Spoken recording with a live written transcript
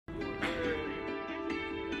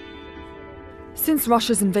Since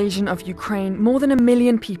Russia's invasion of Ukraine, more than 1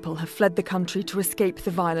 million people have fled the country to escape the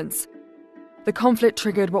violence. The conflict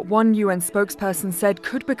triggered what one UN spokesperson said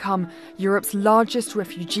could become Europe's largest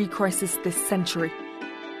refugee crisis this century.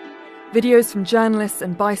 Videos from journalists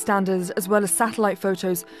and bystanders, as well as satellite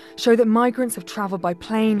photos, show that migrants have travelled by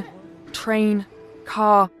plane, train,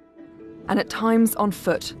 car, and at times on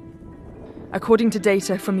foot. According to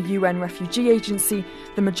data from the UN Refugee Agency,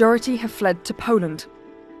 the majority have fled to Poland.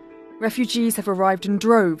 Refugees have arrived in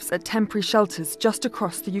droves at temporary shelters just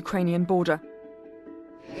across the Ukrainian border.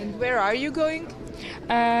 And where are you going?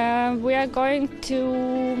 We are going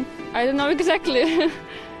to... I don't know exactly.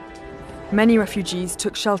 Many refugees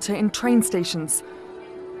took shelter in train stations.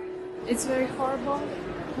 It's very horrible,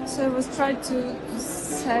 so I was trying to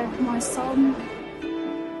save my son.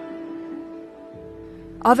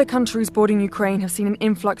 Other countries bordering Ukraine have seen an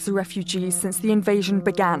influx of refugees since the invasion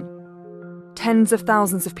began. Tens of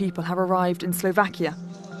thousands of people have arrived in Slovakia.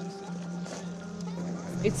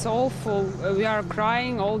 It's awful. We are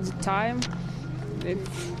crying all the time.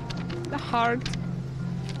 It's a hard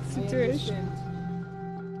situation.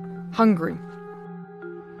 Hungary.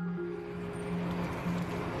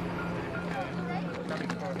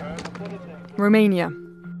 Romania.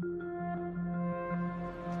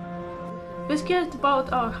 We're scared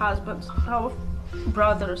about our husbands, our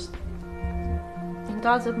brothers, and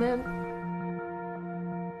other men.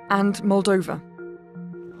 And Moldova.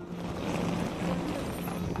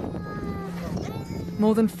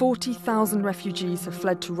 More than 40,000 refugees have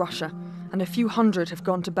fled to Russia, and a few hundred have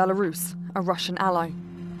gone to Belarus, a Russian ally.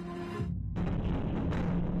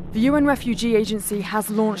 The UN Refugee Agency has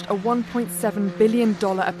launched a $1.7 billion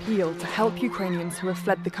appeal to help Ukrainians who have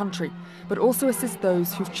fled the country, but also assist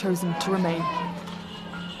those who've chosen to remain.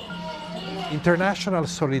 International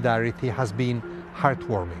solidarity has been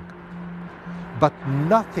heartwarming. But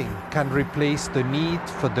nothing can replace the need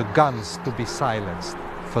for the guns to be silenced,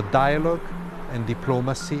 for dialogue and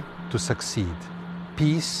diplomacy to succeed.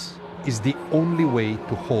 Peace is the only way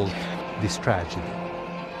to halt this tragedy.